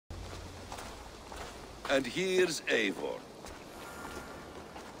And here's Eivor.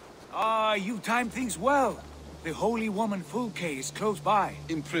 Ah, you timed things well. The holy woman Fulke is close by.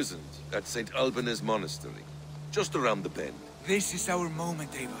 Imprisoned at St. Alban's Monastery, just around the bend. This is our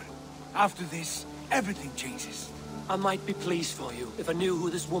moment, Eivor. After this, everything changes. I might be pleased for you if I knew who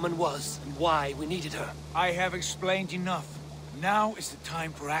this woman was and why we needed her. I have explained enough. Now is the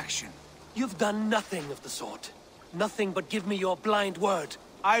time for action. You've done nothing of the sort. Nothing but give me your blind word.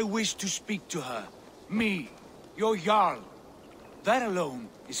 I wish to speak to her. Me, your Jarl. That alone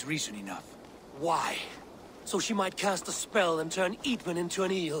is reason enough. Why? So she might cast a spell and turn Eatman into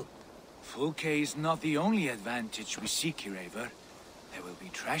an eel. Fulke is not the only advantage we seek here, Eivor. There will be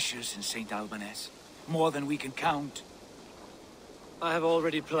treasures in St. Alban's. More than we can count. I have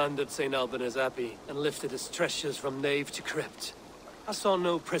already plundered St. Alban's Abbey and lifted its treasures from nave to crypt. I saw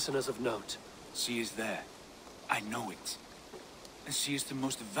no prisoners of note. She is there. I know it. And she is the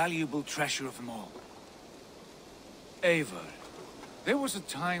most valuable treasure of them all. Eivor, there was a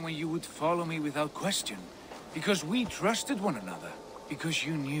time when you would follow me without question. Because we trusted one another. Because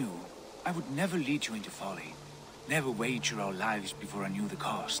you knew I would never lead you into folly. Never wager our lives before I knew the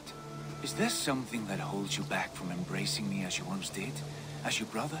cost. Is there something that holds you back from embracing me as you once did? As your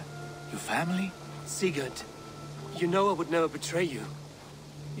brother? Your family? Sigurd, you know I would never betray you.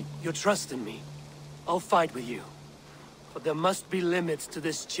 Your trust in me. I'll fight with you. But there must be limits to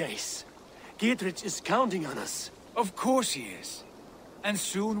this chase. Dietrich is counting on us. Of course he is. And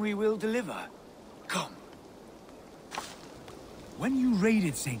soon we will deliver. Come. When you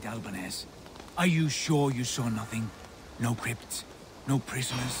raided St. Alban's, are you sure you saw nothing? No crypts? No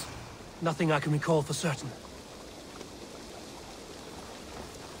prisoners? Nothing I can recall for certain.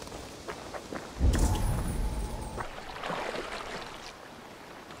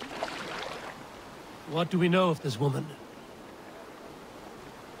 What do we know of this woman?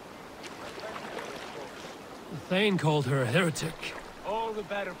 The Thane called her a heretic. All the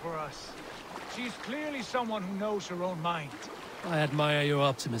better for us. She's clearly someone who knows her own mind. I admire your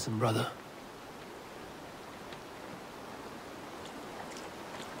optimism, brother.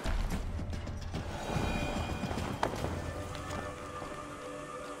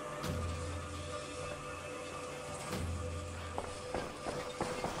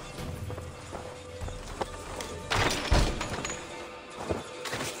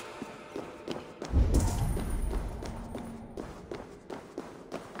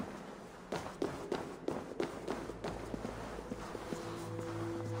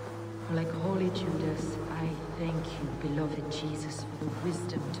 Like holy Judas, I thank you, beloved Jesus, for the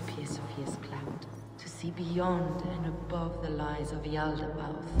wisdom to pierce Sophia's cloud, to see beyond and above the lies of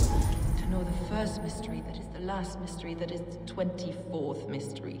Yaldabaoth, to know the first mystery that is the last mystery that is the 24th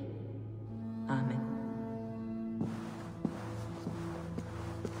mystery. Amen.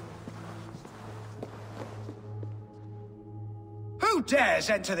 Who dares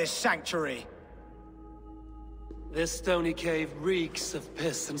enter this sanctuary? This stony cave reeks of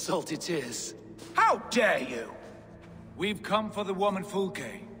piss and salty tears. How dare you? We've come for the woman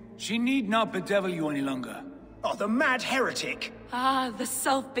Fulke. She need not bedevil you any longer. Oh, the mad heretic! Ah, the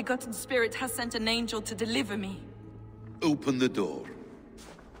self-begotten spirit has sent an angel to deliver me. Open the door.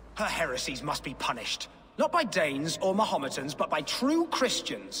 Her heresies must be punished. Not by Danes or Mahometans, but by true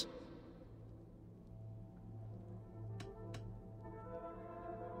Christians.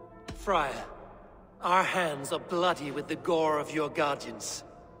 Friar, our hands are bloody with the gore of your guardians.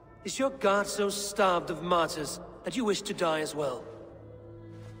 Is your God so starved of martyrs that you wish to die as well?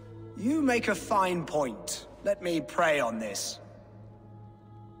 You make a fine point. Let me pray on this.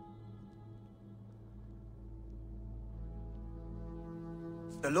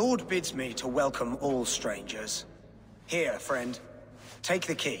 The Lord bids me to welcome all strangers. Here, friend, take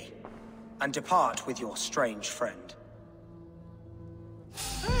the key, and depart with your strange friend.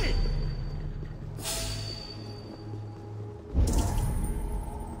 Hey!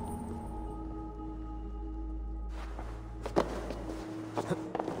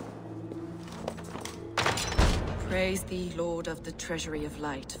 Praise thee, Lord of the Treasury of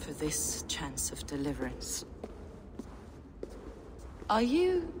Light, for this chance of deliverance. Are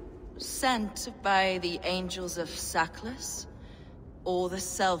you sent by the angels of Saklas, or the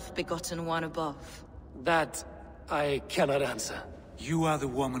self-begotten one above? That I cannot answer. You are the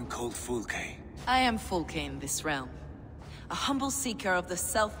woman called Fulke. I am Fulke in this realm, a humble seeker of the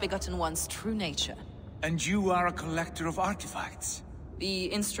self-begotten one's true nature. And you are a collector of artifacts. The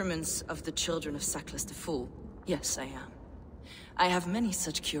instruments of the children of Saklas the Fool. Yes, I am. I have many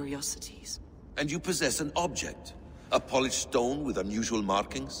such curiosities. And you possess an object? A polished stone with unusual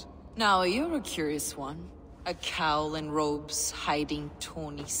markings? Now, you're a curious one. A cowl and robes hiding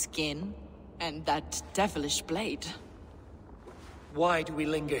tawny skin. And that devilish blade. Why do we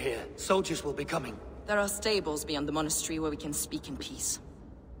linger here? Soldiers will be coming. There are stables beyond the monastery where we can speak in peace.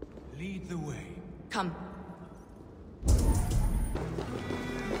 Lead the way. Come.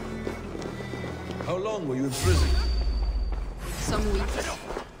 How long were you in prison? Some weeks,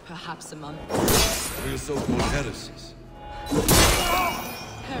 perhaps a month. For your so-called heresies?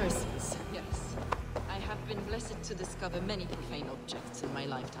 Heresies, yes. I have been blessed to discover many profane objects in my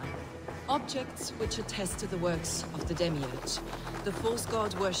lifetime. Objects which attest to the works of the Demiurge, the false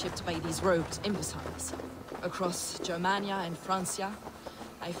god worshipped by these robed imbeciles. Across Germania and Francia,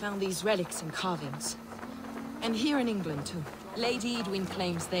 I found these relics and carvings. And here in England, too. Lady Edwin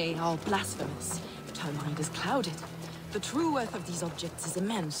claims they are blasphemous, but her mind is clouded. The true worth of these objects is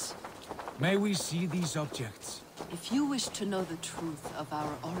immense. May we see these objects? If you wish to know the truth of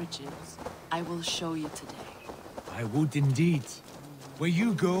our origins, I will show you today. I would indeed. Where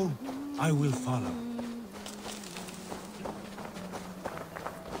you go, I will follow.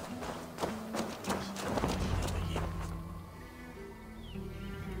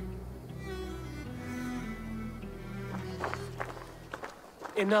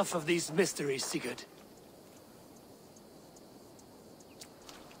 Enough of these mysteries, Sigurd.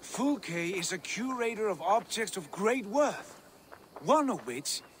 Fulke is a curator of objects of great worth, one of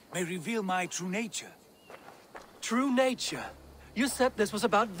which may reveal my true nature. True nature? You said this was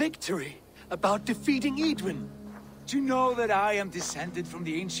about victory, about defeating Edwin. To know that I am descended from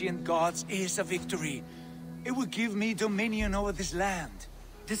the ancient gods is a victory. It will give me dominion over this land.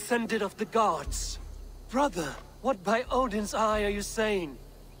 Descended of the gods. Brother, what by Odin's eye are you saying?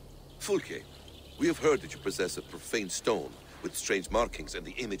 Fulke, we have heard that you possess a profane stone with strange markings and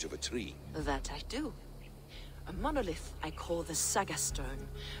the image of a tree. That I do. A monolith I call the Saga Stone,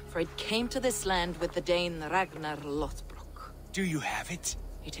 for it came to this land with the Dane Ragnar Lothbrok. Do you have it?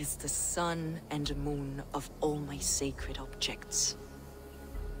 It is the sun and moon of all my sacred objects.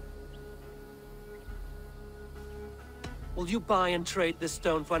 Will you buy and trade this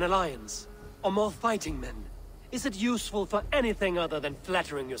stone for an alliance? Or more fighting men? Is it useful for anything other than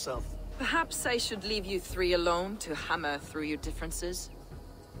flattering yourself? Perhaps I should leave you three alone to hammer through your differences?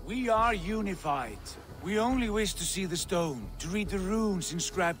 We are unified. We only wish to see the stone, to read the runes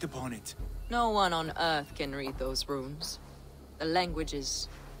inscribed upon it. No one on Earth can read those runes. The language is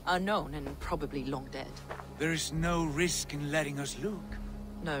unknown and probably long dead. There is no risk in letting us look.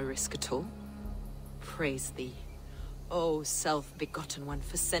 No risk at all. Praise thee, O self-begotten one,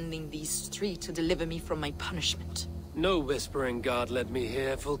 for sending these three to deliver me from my punishment. No whispering god led me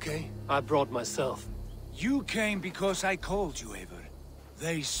here, Fulke. I brought myself. You came because I called you, Eivor.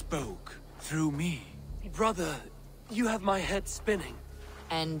 They spoke through me. Brother, you have my head spinning.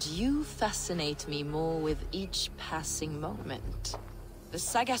 And you fascinate me more with each passing moment. The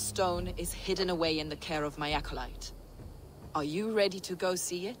Saga Stone is hidden away in the care of my acolyte. Are you ready to go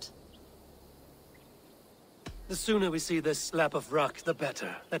see it? The sooner we see this slab of rock, the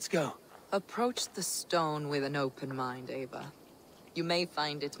better. Let's go. Approach the stone with an open mind, Eivor. You may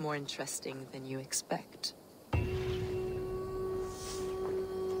find it more interesting than you expect.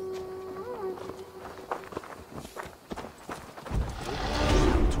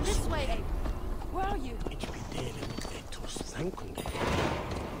 This way, Eivor. Where are you?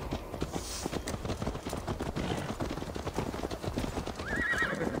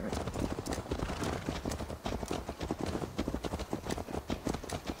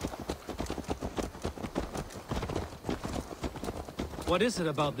 What is it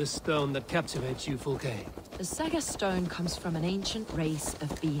about this stone that captivates you, Fulke? The Saga Stone comes from an ancient race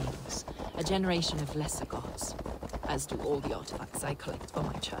of beings, a generation of lesser gods, as do all the artifacts I collect for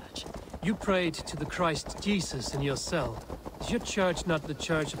my church. You prayed to the Christ Jesus in your cell. Is your church not the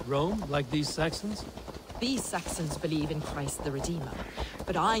Church of Rome, like these Saxons? These Saxons believe in Christ the Redeemer,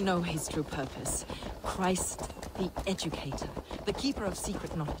 but I know his true purpose. Christ the Educator, the keeper of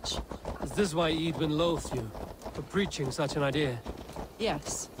secret knowledge. Is this why Edwin loathed you, for preaching such an idea?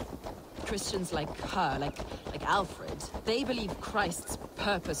 Yes. Christians like her, like Aelfred, they believe Christ's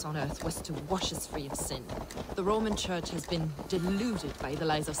purpose on earth was to wash us free of sin. The Roman Church has been deluded by the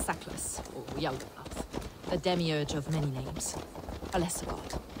lies of Sacklus, or Yaldabaoth, the demiurge of many names, a lesser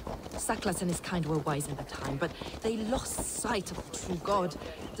god. Sacklus and his kind were wise in their time, but they lost sight of the true god,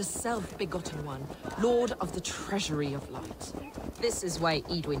 the self-begotten one, lord of the treasury of light. This is why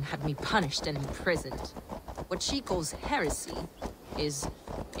Edwin had me punished and imprisoned. What she calls heresy is,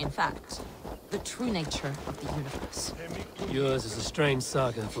 in fact, the true nature of the universe. Yours is a strange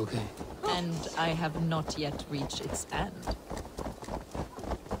saga, Fulke. And I have not yet reached its end.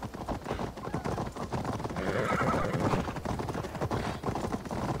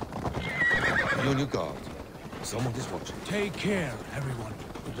 Be on your guard. Someone is watching. Take care, everyone.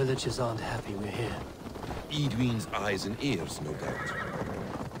 The villagers aren't happy we're here. Edwin's eyes and ears, no doubt.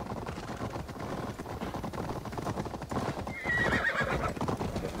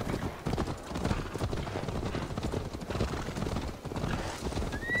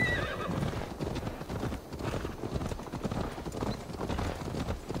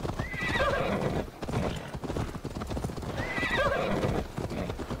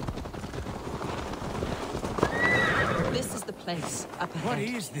 Up ahead. What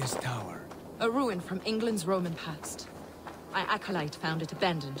is this tower? A ruin from England's Roman past. My acolyte found it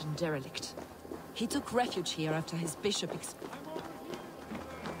abandoned and derelict. He took refuge here after his bishop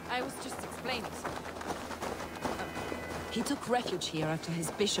I was just explaining. He took refuge here after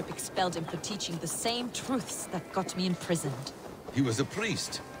his bishop expelled him for teaching the same truths that got me imprisoned. He was a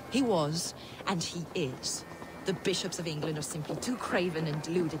priest. He was, and he is. The bishops of England are simply too craven and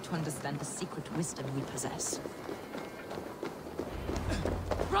deluded to understand the secret wisdom we possess.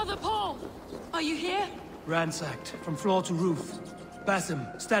 Brother Paul! Are you here? Ransacked, from floor to roof.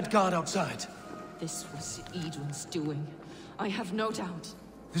 Basim, stand guard outside. This was Edwin's doing. I have no doubt.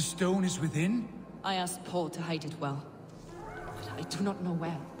 The stone is within? I asked Paul to hide it well, but I do not know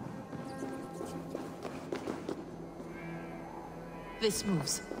where. This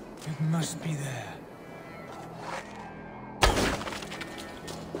moves. It must be there.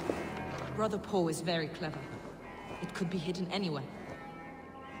 Brother Paul is very clever. It could be hidden anywhere.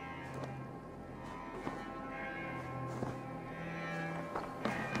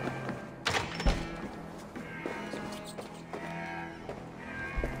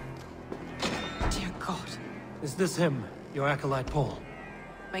 Is this him, your acolyte Paul?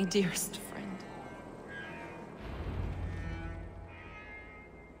 My dearest friend.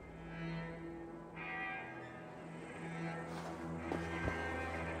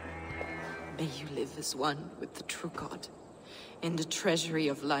 May you live as one with the true God, in the treasury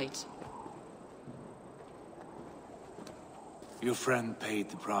of light. Your friend paid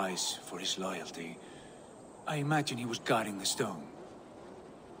the price for his loyalty. I imagine he was guarding the stone.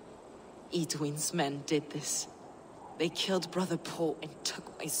 Edwin's men did this. They killed Brother Paul and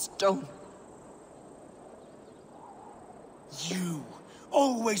took my stone. You!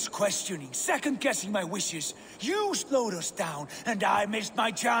 Always questioning, second-guessing my wishes. You slowed us down, and I missed my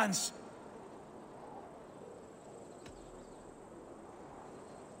chance.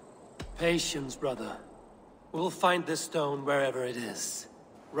 Patience, brother. We'll find this stone wherever it is.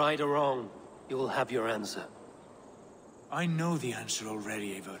 Right or wrong, you will have your answer. I know the answer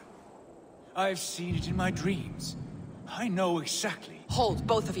already, Eivor. I've seen it in my dreams. I know exactly. Hold,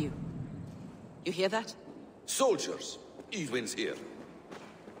 both of you. You hear that? Soldiers! Edwin's here.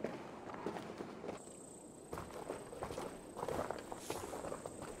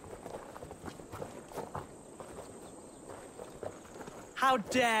 How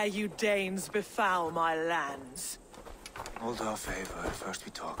dare you Danes befoul my lands? Hold off, Eivor. First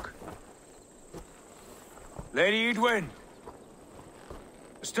we talk. Lady Edwin!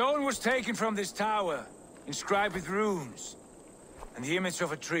 The stone was taken from this tower, inscribed with runes, and the image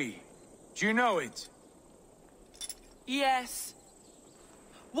of a tree. Do you know it? Yes.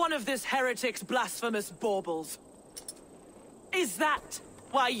 One of this heretic's blasphemous baubles. Is that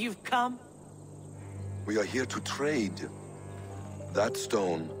why you've come? We are here to trade that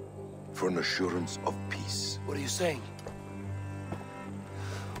stone for an assurance of peace. What are you saying?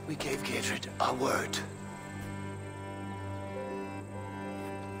 We gave Aelfred our word.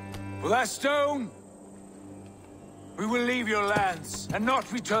 For that stone, we will leave your lands and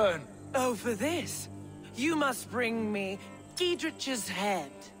not return. Oh, for this? You must bring me Giedrich's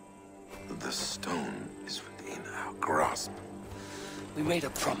head. The stone is within our grasp. We made a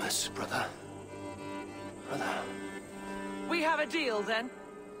promise, brother. Brother. We have a deal, then?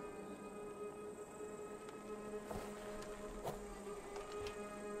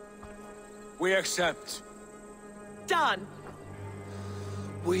 We accept. Done!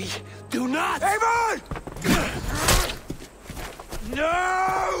 We do not! Eivor!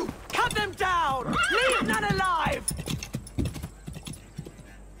 No! Cut them down! Leave none alive!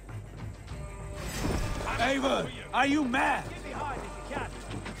 Eivor, are you mad?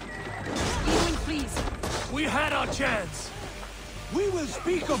 Edwin, please. We had our chance! We will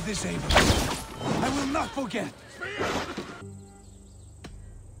speak of this, Eivor. I will not forget.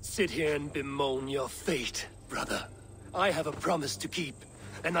 Sit here and bemoan your fate, brother. I have a promise to keep,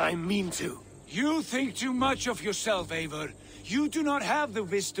 and I mean to. You think too much of yourself, Eivor. You do not have the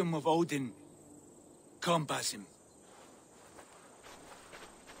wisdom of Odin. Come, Basim.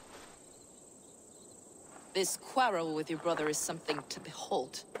 This quarrel with your brother is something to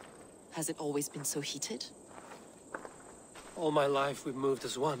behold. Has it always been so heated? All my life we've moved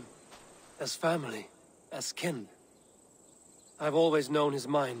as one. As family. As kin. I've always known his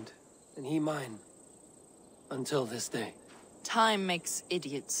mind, and he mine. Until this day. Time makes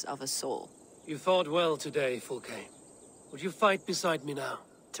idiots of us all. You fought well today, Fulke. Would you fight beside me now?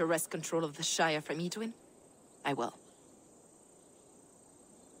 To wrest control of the Shire from Edwin? I will.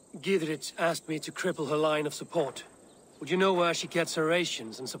 Gidrich asked me to cripple her line of support. Would you know where she gets her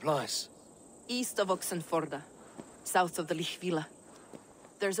rations and supplies? East of Oxenforda, south of the Lichvila.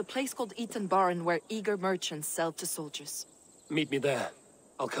 There's a place called Eaton Barn where eager merchants sell to soldiers. Meet me there.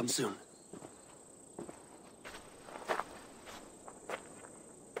 I'll come soon.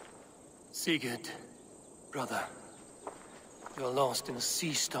 Sigurd, brother. You're lost in a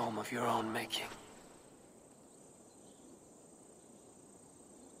sea storm of your own making.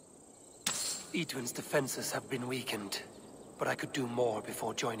 Edwin's defenses have been weakened, but I could do more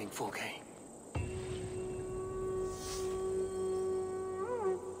before joining Fulke.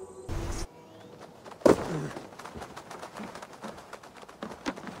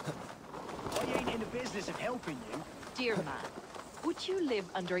 I ain't in the business of helping you. Dear man, would you live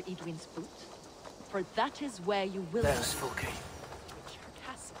under Edwin's boot? For that is where you will There's Fulke. reach her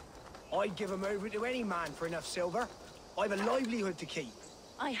castle. I'd give him over to any man for enough silver. I've a livelihood to keep.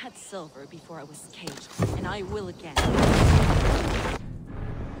 I had silver before I was caged, and I will again. My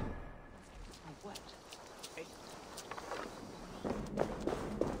word.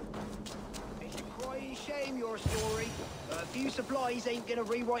 It's a crying shame, your story. A few supplies ain't gonna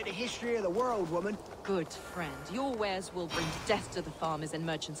rewrite the history of the world, woman. Good friend, your wares will bring death to the farmers and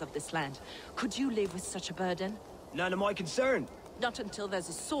merchants of this land. Could you live with such a burden? None of my concern. Not until there's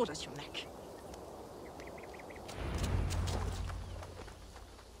a sword at your neck.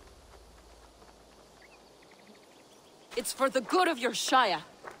 It's for the good of your Shire.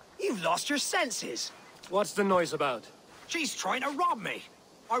 You've lost your senses. What's the noise about? She's trying to rob me.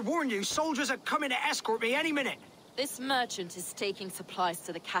 I warned you, soldiers are coming to escort me any minute. This merchant is taking supplies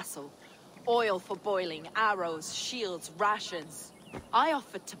to the castle. Oil for boiling, arrows, shields, rations. I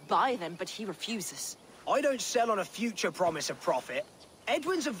offered to buy them, but he refuses. I don't sell on a future promise of profit.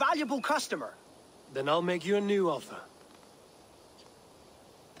 Edwin's a valuable customer. Then I'll make you a new offer.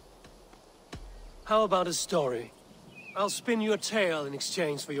 How about a story? I'll spin you a tale in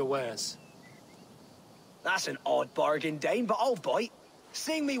exchange for your wares. That's an odd bargain, Dane, but I'll bite.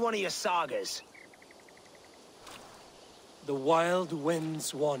 Sing me one of your sagas. The wild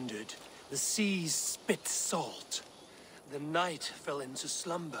winds wandered, the seas spit salt. The night fell into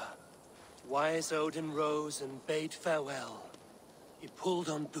slumber. Wise Odin rose and bade farewell. He pulled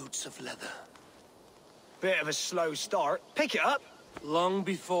on boots of leather. Bit of a slow start. Pick it up. Long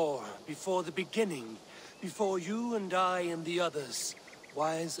before the beginning, before you and I and the others,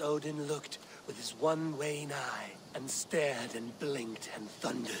 Wise Odin looked with his one wan eye and stared and blinked and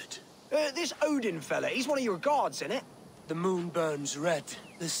thundered. This Odin fella, he's one of your gods, innit? The moon burns red,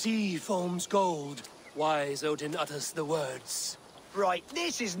 the sea foams gold. Wise Odin utters the words. Right,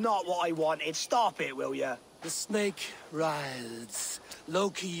 this is not what I wanted. Stop it, will ya? The snake writhes,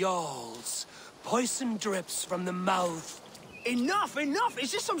 Loki yawls, poison drips from the mouth. Enough, enough!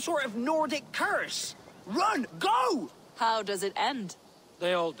 Is this some sort of Nordic curse? Run! Go! How does it end?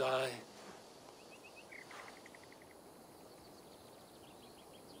 They all die.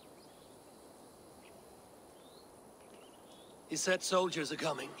 He said soldiers are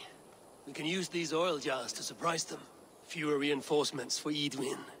coming. We can use these oil jars to surprise them. Fewer reinforcements for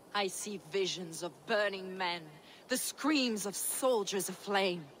Edwin. I see visions of burning men, the screams of soldiers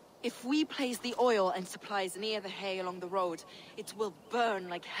aflame. If we place the oil and supplies near the hay along the road, it will burn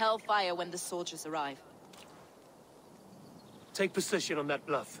like hellfire when the soldiers arrive. Take position on that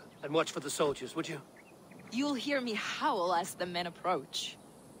bluff, and watch for the soldiers, would you? You'll hear me howl as the men approach.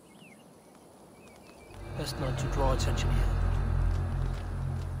 Best not to draw attention here.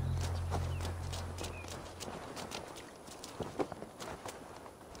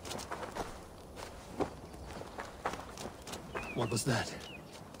 What was that?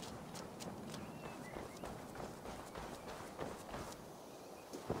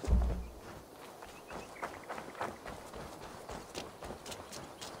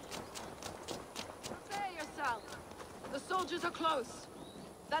 Prepare yourself. The soldiers are close.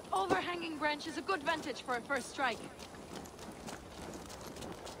 That overhanging branch is a good vantage for a first strike.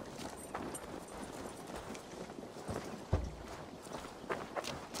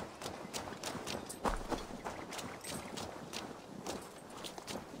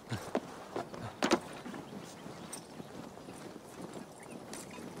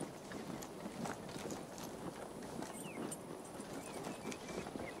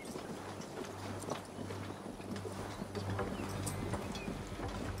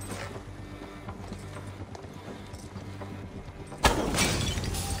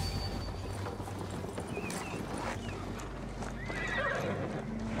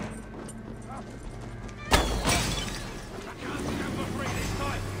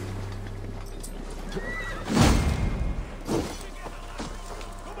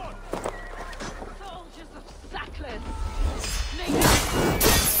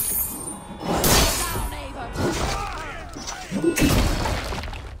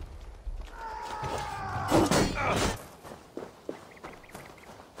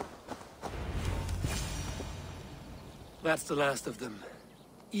 That's the last of them.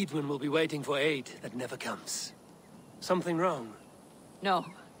 Edwin will be waiting for aid that never comes. Something wrong? No.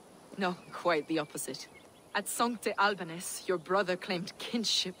 No, quite the opposite. At Sancte Albanus, your brother claimed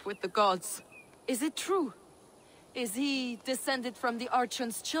kinship with the gods. Is it true? Is he descended from the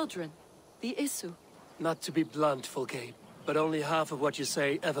Archon's children, the Isu? Not to be blunt, Fulke, but only half of what you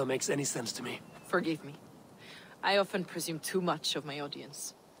say ever makes any sense to me. Forgive me. I often presume too much of my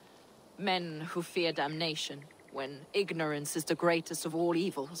audience. Men who fear damnation, when ignorance is the greatest of all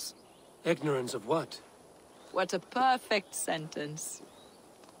evils. Ignorance of what? What a perfect sentence.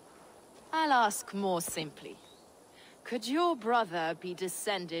 I'll ask more simply. Could your brother be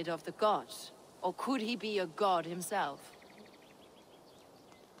descended of the gods? Or could he be a god himself?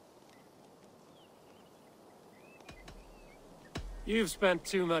 You've spent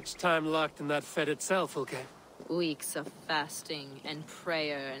too much time locked in that fed itself, Fulke. Weeks of fasting and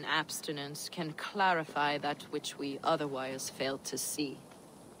prayer and abstinence can clarify that which we otherwise fail to see.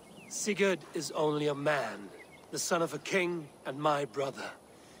 Sigurd is only a man, the son of a king and my brother.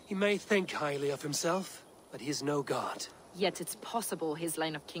 He may think highly of himself, but he is no god. Yet it's possible his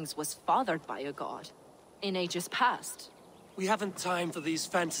line of kings was fathered by a god, in ages past. We haven't time for these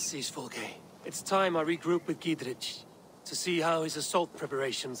fantasies, Fulke. It's time I regroup with Gidrich, to see how his assault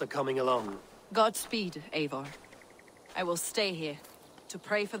preparations are coming along. Godspeed, Eivor. I will stay here, to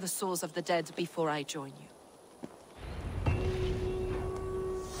pray for the souls of the dead before I join you.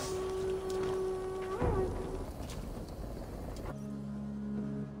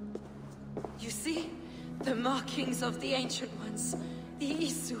 You see? The markings of the Ancient Ones. The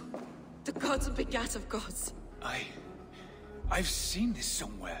Isu. The gods begat of gods. I've seen this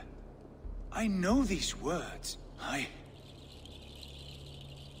somewhere. I know these words.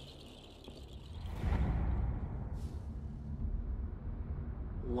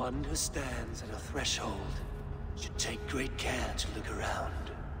 One who stands at a threshold should take great care to look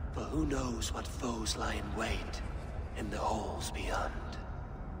around, for who knows what foes lie in wait in the halls beyond.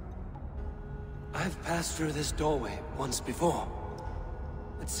 I've passed through this doorway once before.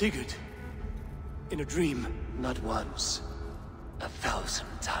 With Sigurd. In a dream. Not once. 1,000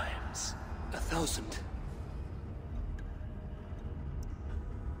 times. 1,000.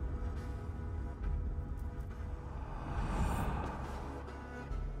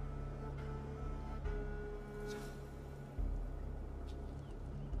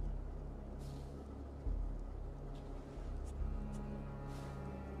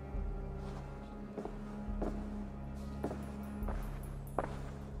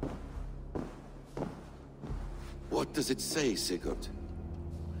 What does it say, Sigurd?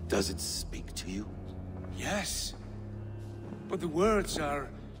 Does it speak to you? Yes. But the words are...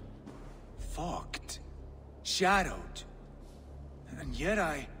 fogged. Shadowed. And yet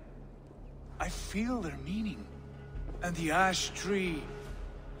I feel their meaning. And the ash tree...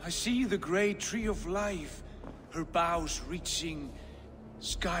 I see the great tree of life, her boughs reaching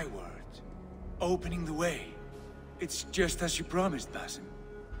skyward, opening the way. It's just as you promised, Basim.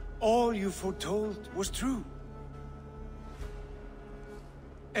 All you foretold was true.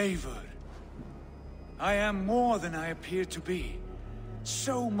 Eivor, I am more than I appear to be.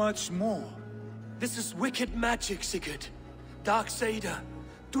 So much more. This is wicked magic, Sigurd. Darksader,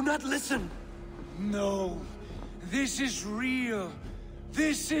 do not listen! No, this is real.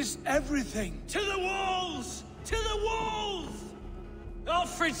 This is everything. To the walls! To the walls!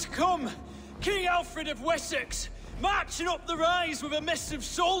 Aelfred's come! King Aelfred of Wessex! Marching up the rise with a mess of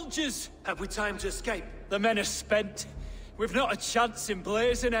soldiers! Have we time to escape? The men are spent. We've not a chance in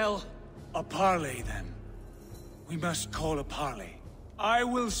blazing hell. A parley, then. We must call a parley. I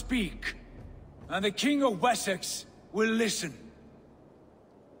will speak, and the King of Wessex will listen.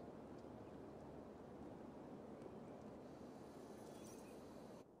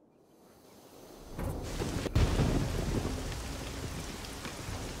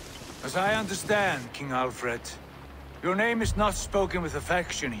 As I understand, King Aelfred, your name is not spoken with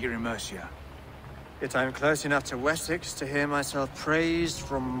affection here in Mercia. Yet I am close enough to Wessex to hear myself praised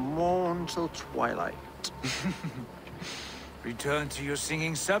from morn till twilight. Return to your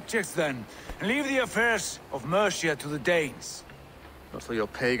singing subjects, then, and leave the affairs of Mercia to the Danes. Not till your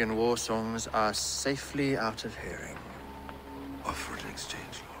pagan war songs are safely out of hearing. Offer an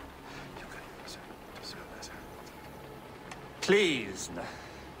exchange, Lord. Please,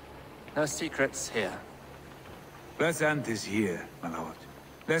 no secrets here. Let's end this here, my lord.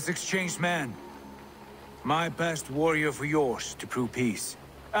 Let's exchange men. My best warrior for yours to prove peace.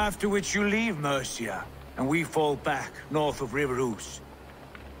 After which you leave Mercia, and we fall back north of River Ouse.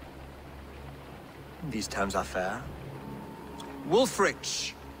 These terms are fair.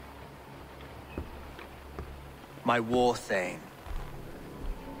 Wulfrich! my war thane.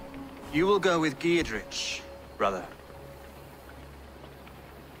 You will go with Giedrich, brother.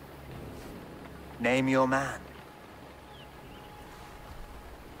 Name your man.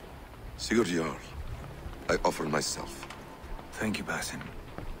 Sigurd Jarl, I offer myself. Thank you, Basim.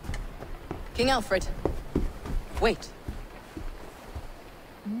 King Aelfred. Wait.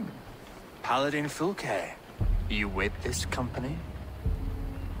 Paladin Fulke. You with this company?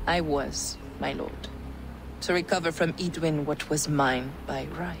 I was, my lord. To recover from Edwin what was mine by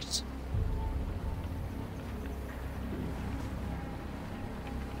right.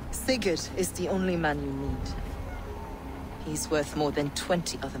 Sigurd is the only man you need. He's worth more than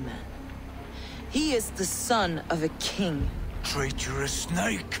 20 other men. He is the son of a king. Traitorous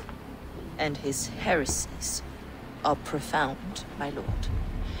snake! And his heresies are profound, my lord.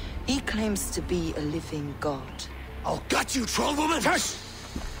 He claims to be a living god. I'll gut you, troll woman! Hush!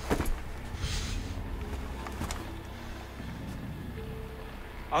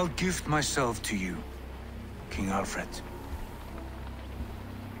 I'll gift myself to you, King Aelfred.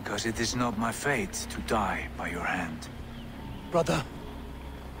 Because it is not my fate to die by your hand. Brother.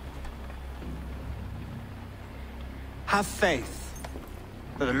 Have faith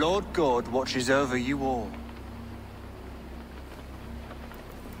that the Lord God watches over you all.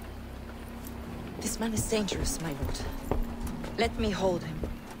 This man is dangerous, my lord. Let me hold him.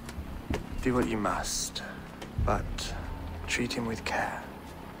 Do what you must, but treat him with care.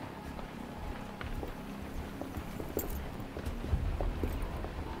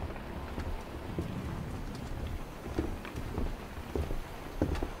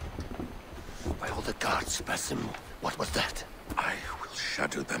 By all the gods, Basim, what was that? I will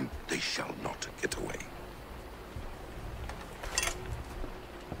shatter them. They shall not get away.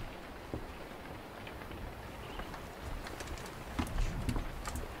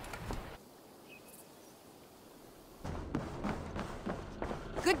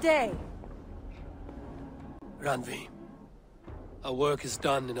 Good day. Ranvi, our work is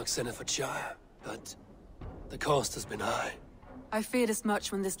done in Oxenfordshire, but the cost has been high. I feared as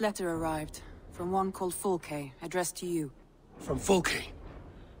much when this letter arrived, from one called Fulke, addressed to you. From Fulke?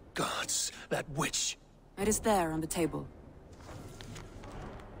 Gods, that witch! It is there on the table.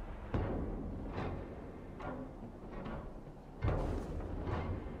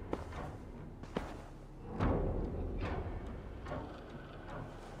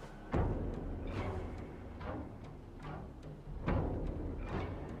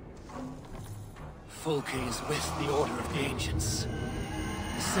 Fulke is with the Order of the Ancients.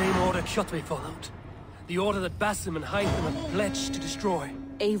 The same order Kjotve followed. The order that Basim and Hytham have pledged to destroy.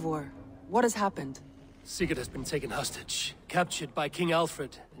 Eivor, what has happened? Sigurd has been taken hostage, captured by King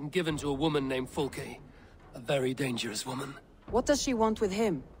Aelfred, and given to a woman named Fulke. A very dangerous woman. What does she want with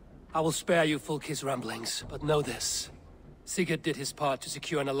him? I will spare you Fulke's ramblings, but know this. Sigurd did his part to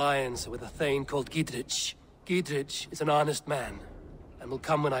secure an alliance with a thane called Giedrich. Giedrich is an honest man, and will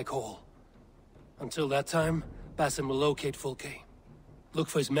come when I call. Until that time, Basim will locate Fulke. Look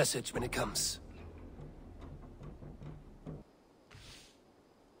for his message when it comes.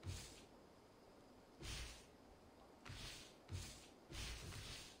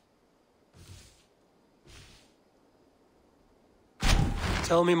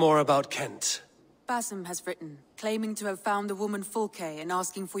 Tell me more about Kent. Basim has written, claiming to have found the woman Fulke and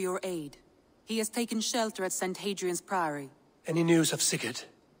asking for your aid. He has taken shelter at St. Hadrian's Priory. Any news of Sigurd?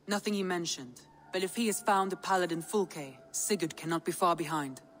 Nothing he mentioned. But if he has found the paladin Fulke, Sigurd cannot be far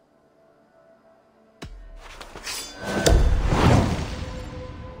behind.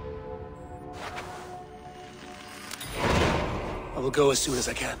 I will go as soon as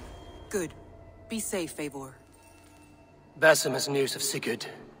I can. Good. Be safe, Eivor. Basim has news of Sigurd.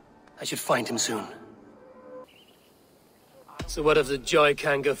 I should find him soon. So what of the Joy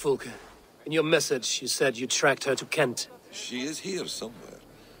Kanga Fulke? In your message, you said you tracked her to Kent. She is here somewhere.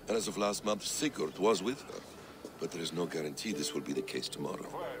 And as of last month, Sigurd was with her. But there is no guarantee this will be the case tomorrow.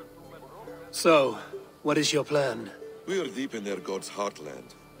 So, what is your plan? We are deep in their god's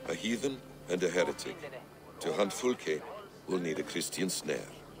heartland. A heathen and a heretic. To hunt Fulke, we'll need a Christian snare.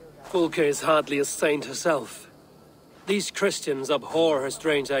 Fulke is hardly a saint herself. These Christians abhor her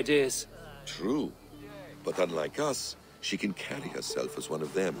strange ideas. True. But unlike us, she can carry herself as one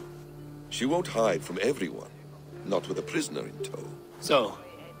of them. She won't hide from everyone. Not with a prisoner in tow. So,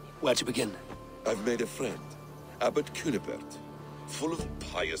 where to begin? I've made a friend, Abbot Cunibert, full of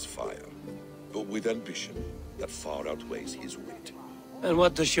pious fire, but with ambition that far outweighs his wit. And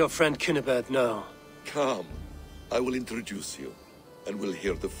what does your friend Cunibert know? Come, I will introduce you, and we'll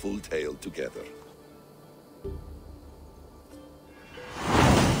hear the full tale together.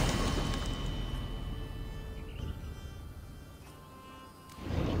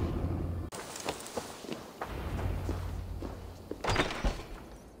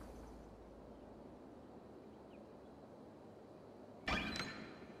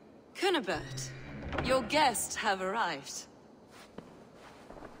 Cunibert, your guests have arrived.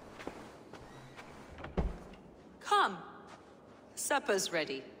 Come. Supper's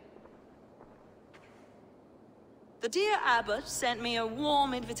ready. The dear abbot sent me a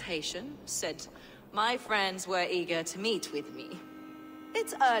warm invitation, said my friends were eager to meet with me.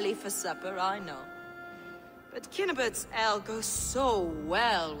 It's early for supper, I know. But Cunibert's ale goes so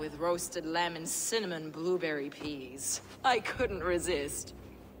well with roasted lamb and cinnamon blueberry peas. I couldn't resist.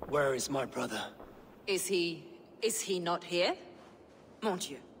 Where is my brother? Is he not here? Mon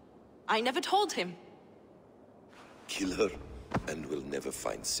Dieu. I never told him. Kill her, and we'll never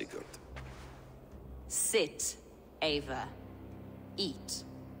find Sigurd. Sit, Ava. Eat.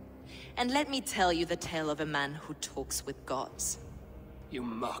 And let me tell you the tale of a man who talks with gods. You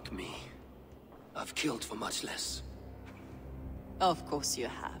mock me. I've killed for much less. Of course you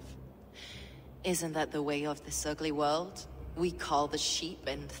have. Isn't that the way of this ugly world? We cull the sheep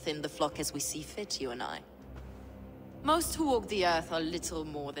and thin the flock as we see fit, you and I. Most who walk the earth are little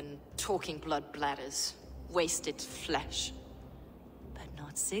more than talking blood bladders, wasted flesh. But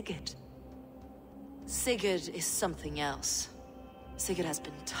not Sigurd. Sigurd is something else. Sigurd has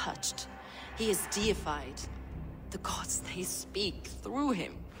been touched. He is deified. The gods, they speak through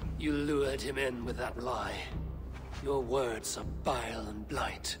him. You lured him in with that lie. Your words are bile and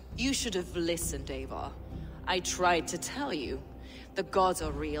blight. You should have listened, Ava. I tried to tell you. The gods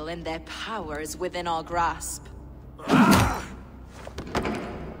are real and their power is within our grasp.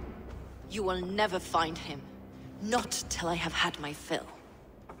 You will never find him. Not till I have had my fill.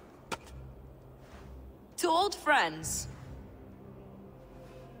 To old friends.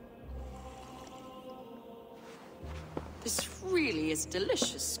 This really is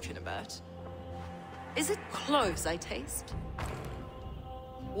delicious, Cunibert. Is it cloves I taste?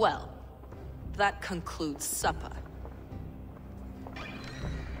 Well, that concludes supper.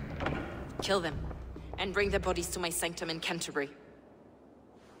 Kill them, and bring their bodies to my sanctum in Canterbury.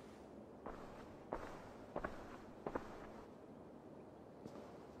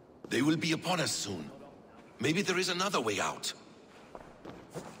 They will be upon us soon. Maybe there is another way out.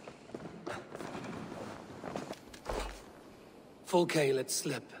 Fulke let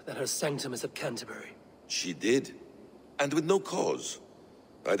slip that her sanctum is at Canterbury. She did. And with no cause.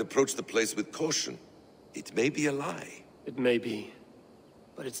 I'd approach the place with caution. It may be a lie. It may be.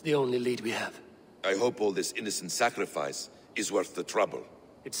 But it's the only lead we have. I hope all this innocent sacrifice is worth the trouble.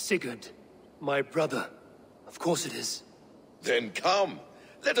 It's Sigurd. My brother. Of course it is. Then come.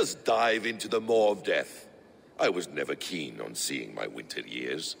 Let us dive into the maw of death. I was never keen on seeing my winter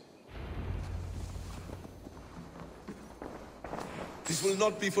years. This will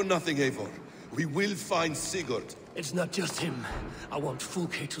not be for nothing, Eivor. We will find Sigurd. It's not just him. I want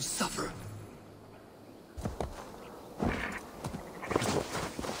Fulke to suffer.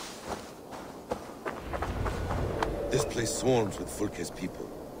 This place swarms with Fulke's people.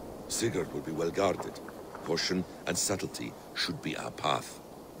 Sigurd will be well guarded. Caution and subtlety should be our path.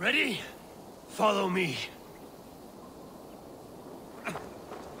 Ready? Follow me.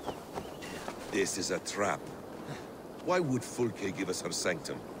 This is a trap. Why would Fulke give us her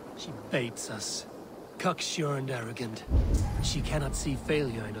sanctum? She baits us. Cocksure and arrogant. She cannot see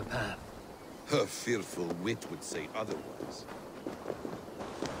failure in her path. Her fearful wit would say otherwise.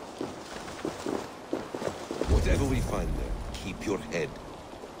 Whatever we find there, keep your head.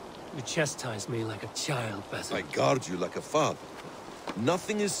 You chastise me like a child, Basil. I guard you like a father.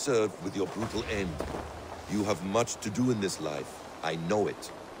 Nothing is served with your brutal end. You have much to do in this life. I know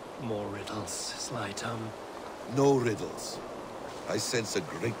it. More riddles, sly tongue. No riddles. I sense a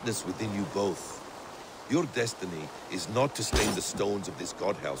greatness within you both. Your destiny is not to stain the stones of this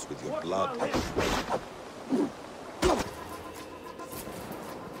godhouse with your blood.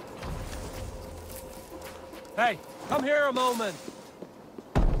 Hey, come here a moment!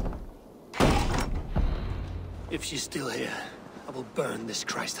 If she's still here, I will burn this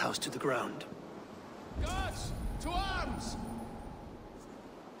Christ house to the ground. Guards, to arms!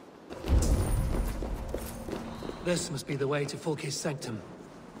 This must be the way to Fulke's sanctum.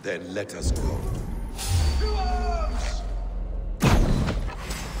 Then let us go. To arms!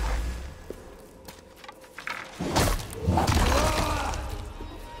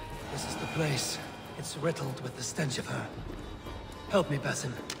 This is the place. It's riddled with the stench of her. Help me,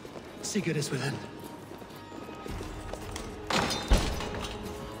 Basim. Sigurd is within.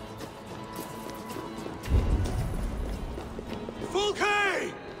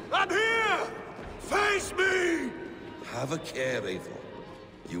 Fulke! I'm here! Face me! Have a care, Eivor.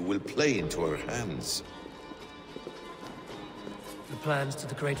 You will play into her hands. The plans to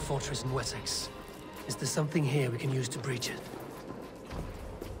the great fortress in Wessex. Is there something here we can use to breach it?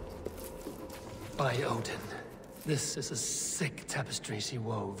 By Odin, this is a sick tapestry she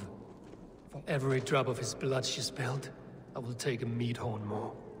wove. For every drop of his blood she spilled, I will take a meat horn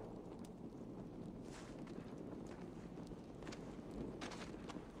more.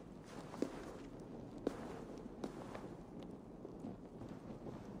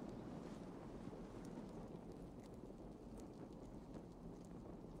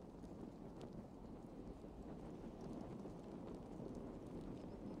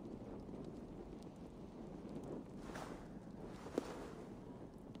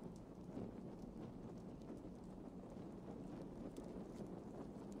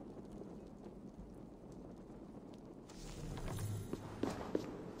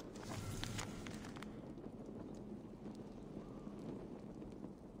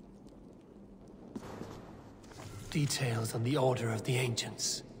 Details on the Order of the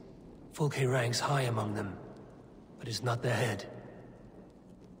Ancients. Fulke ranks high among them, but is not their head.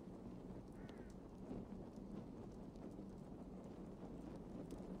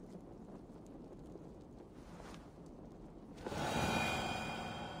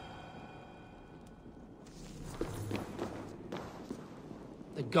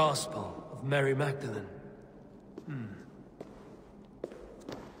 The Gospel of Mary Magdalene.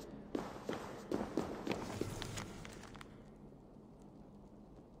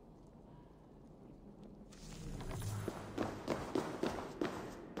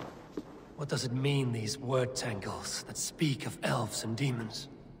 What does it mean, these word tangles that speak of elves and demons?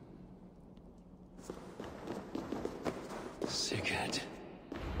 Sigurd.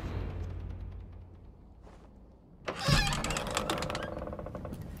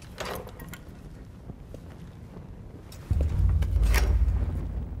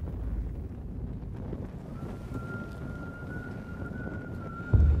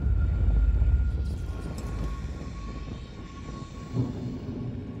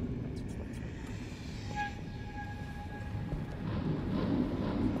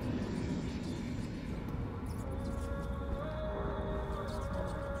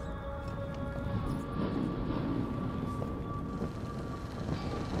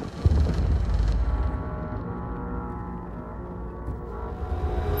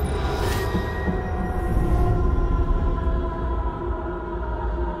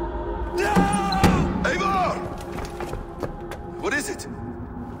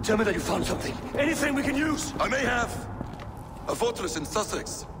 Tell me that you found something. Anything we can use! I may have. A fortress in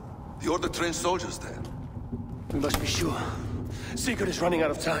Sussex. The Order trained soldiers there. We must be sure. Sigurd is running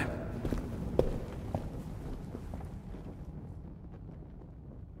out of time.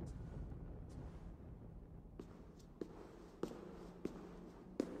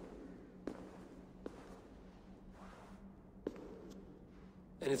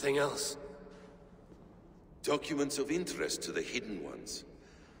 Anything else? Documents of interest to the Hidden Ones.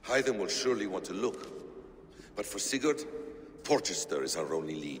 Hyden will surely want to look. But for Sigurd, Porchester is our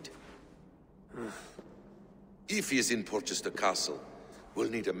only lead. If he is in Porchester Castle, we'll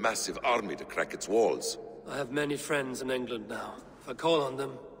need a massive army to crack its walls. I have many friends in England now. If I call on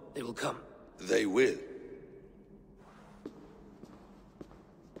them, they will come. They will.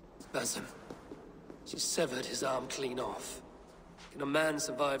 Basim. She severed his arm clean off. Can a man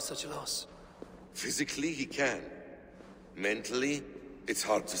survive such a loss? Physically, he can. Mentally, it's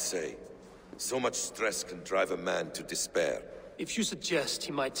hard to say. So much stress can drive a man to despair. If you suggest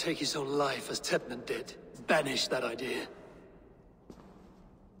he might take his own life as Tepman did, banish that idea.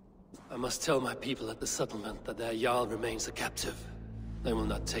 I must tell my people at the settlement that their Jarl remains a captive. They will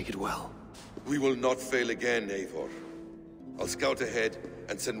not take it well. We will not fail again, Eivor. I'll scout ahead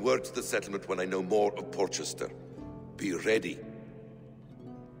and send word to the settlement when I know more of Porchester. Be ready.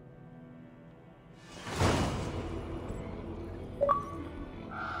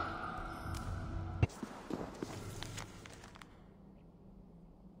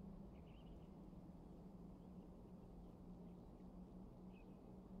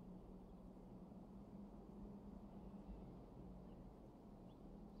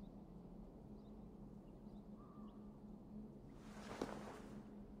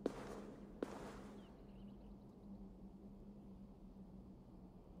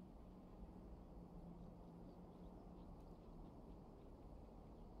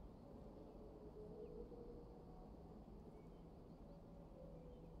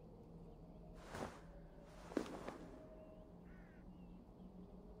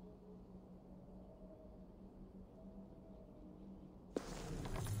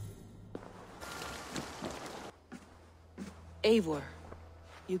 Eivor,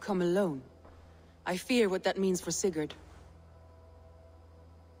 you come alone. I fear what that means for Sigurd.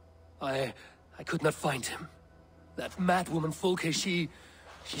 I could not find him. That mad woman Fulke, she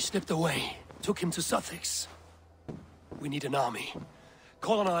slipped away. took him to Sussex. We need an army.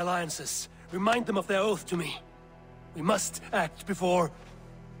 Call on our alliances. Remind them of their oath to me. We must act before...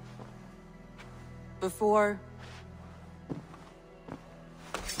 Before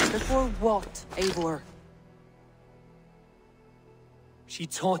what, Eivor? She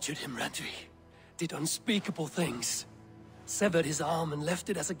tortured him, Randvi. Did unspeakable things. Severed his arm and left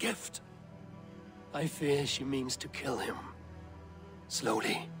it as a gift. I fear she means to kill him.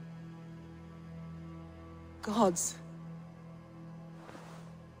 Slowly. Gods.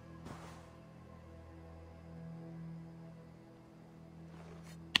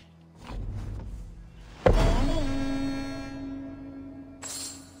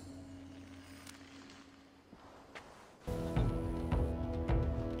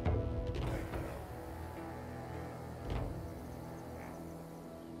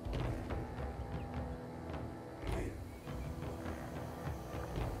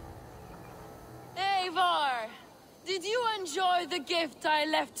 Did you enjoy the gift I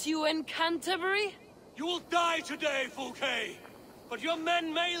left you in Canterbury? You will die today, Fulke! But your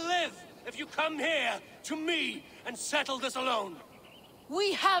men may live if you come here, to me, and settle this alone.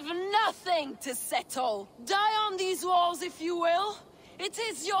 We have nothing to settle. Die on these walls if you will. It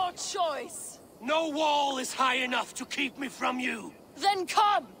is your choice. No wall is high enough to keep me from you. Then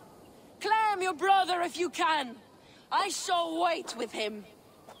come! Claim your brother if you can. I shall wait with him.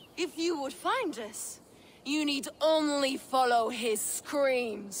 If you would find us, you need only follow his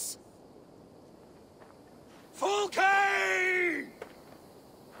screams. Fulke!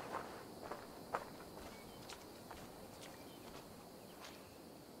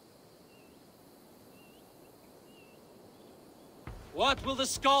 What will the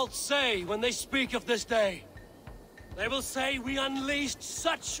Skalds say when they speak of this day? They will say we unleashed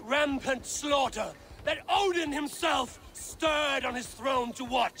such rampant slaughter that Odin himself stirred on his throne to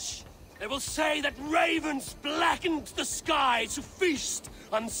watch. They will say that ravens blackened the sky to feast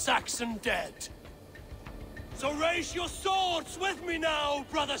on Saxon dead. So raise your swords with me now,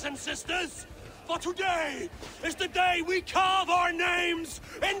 brothers and sisters! For today is the day we carve our names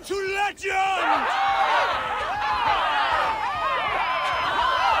into legend!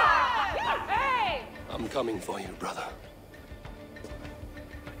 I'm coming for you, brother.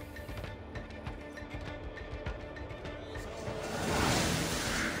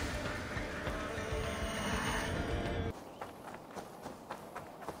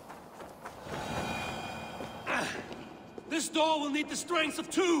 This door will need the strength of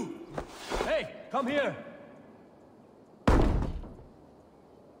two! Hey, come here!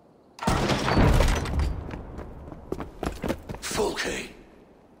 Fulke!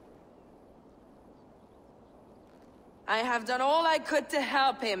 I have done all I could to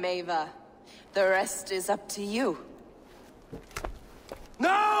help him, Ava. The rest is up to you.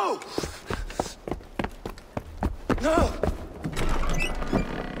 No! No!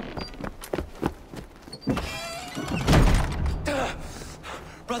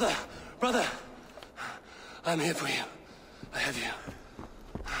 Brother, I'm here for you. I have you.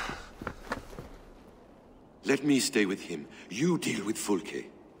 Let me stay with him. You deal with Fulke.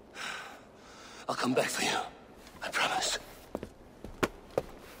 I'll come back for you. I promise.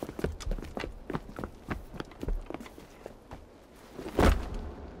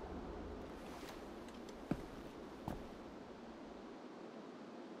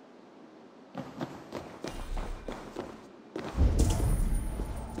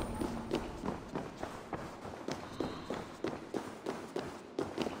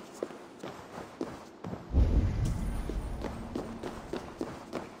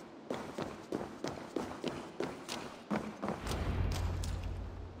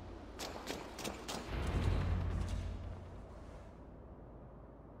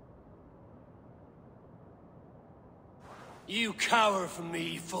 You cower from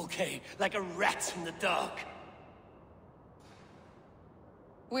me, Fulke, like a rat in the dark.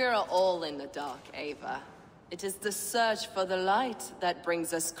 We're all in the dark, Ava. It is the search for the light that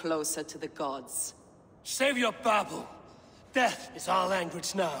brings us closer to the gods. Save your babble. Death is our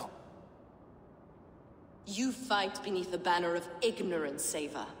language now. You fight beneath the banner of ignorance,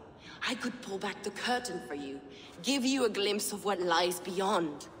 Ava. I could pull back the curtain for you, give you a glimpse of what lies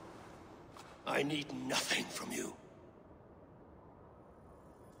beyond. I need nothing from you.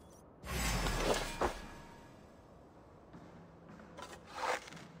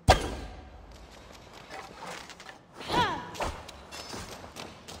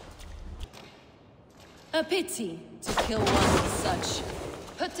 A pity to kill one with such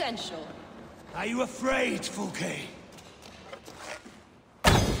potential. Are you afraid, Fulke?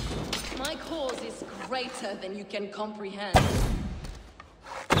 My cause is greater than you can comprehend.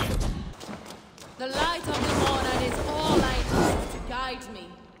 The light of the morning is all I need to guide me.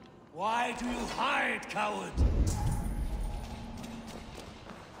 Why do you hide, coward?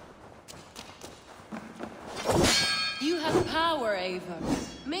 You have power, Eivor.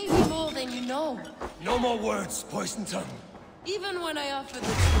 Maybe more than you know. No more words, poison tongue. Even when I offer the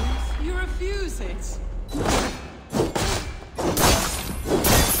truth, you refuse it.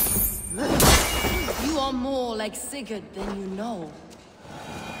 You are more like Sigurd than you know.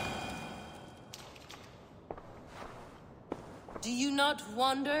 Do you not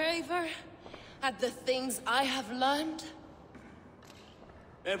wonder, Eivor, at the things I have learned?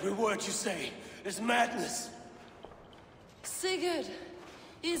 Every word you say is madness. Sigurd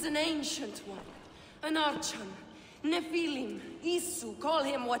is an ancient one. An Archon, Nephilim, Isu, call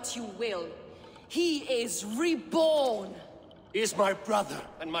him what you will. He is reborn. He is my brother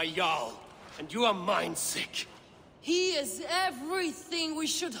and my Jarl, and you are mind-sick. He is everything we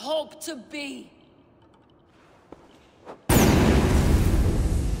should hope to be.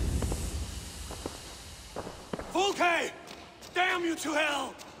 Fulke! Damn you to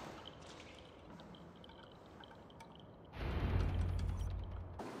hell!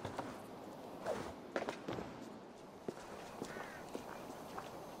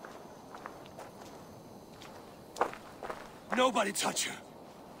 Nobody touch her.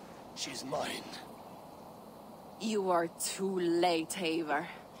 She's mine. You are too late, Eivor.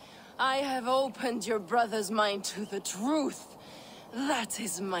 I have opened your brother's mind to the truth. That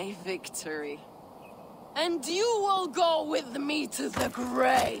is my victory. And you will go with me to the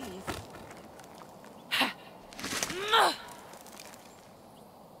grave.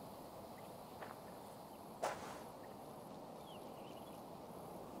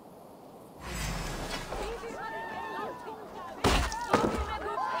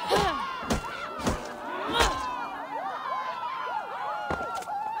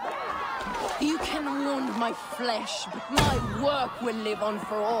 You can wound my flesh, but my work will live on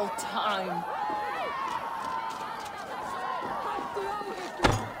for all time.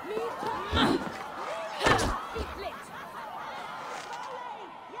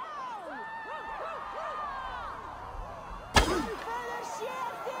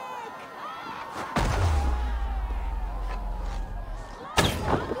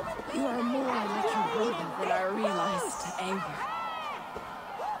 You are more like your brother than I realized, Eivor.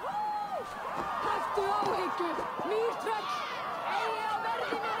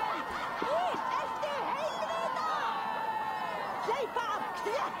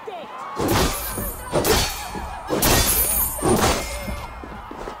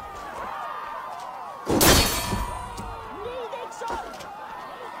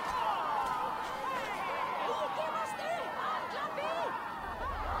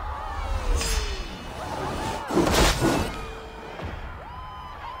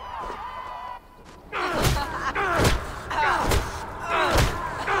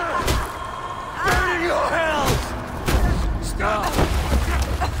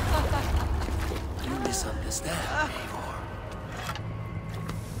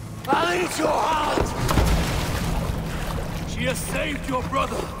 I'll eat your heart! She has saved your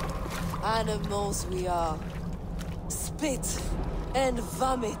brother! Animals we are. Spit and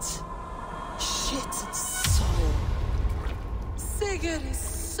vomit. Shit and soul. Sigurd is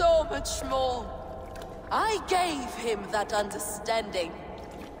so much more. I gave him that understanding.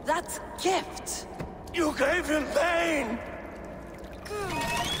 That gift. You gave him pain!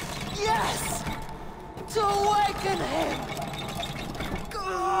 Yes! To awaken him!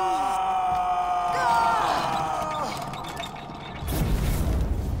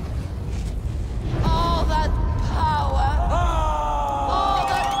 All that power, all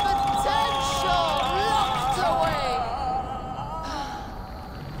that potential locked away.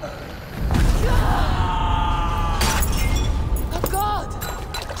 A god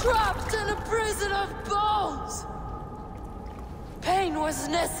trapped in a prison of bones. Pain was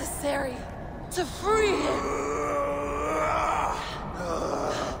necessary to free him.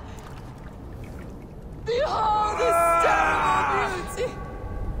 Behold this terrible beauty!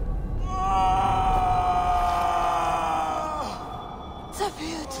 The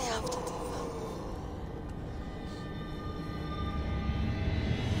beauty of the divine.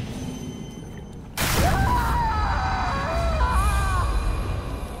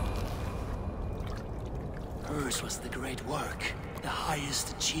 Hers was the great work, the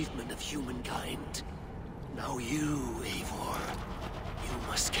highest achievement of humankind. Now you, Eivor, you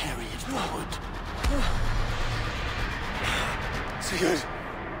must carry it forward. Sigurd!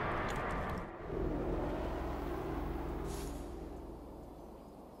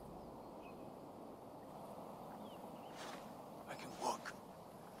 I can walk.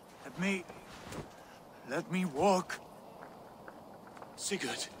 Let me Let me walk.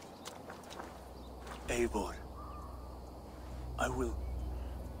 Sigurd. Eivor.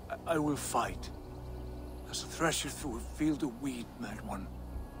 I will fight. As a thresher through a field of wheat, mad one.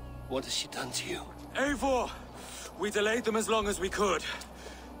 What has she done to you? Eivor! We delayed them as long as we could.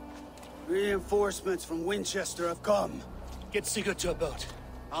 Reinforcements from Winchester have come. Get Sigurd to a boat.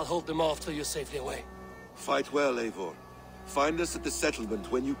 I'll hold them off till you're safely away. Fight well, Eivor. Find us at the settlement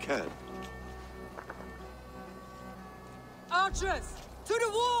when you can. Archers! To the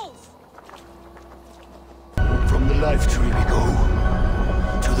walls! From the life tree we go.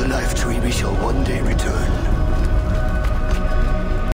 To the life tree we shall one day return.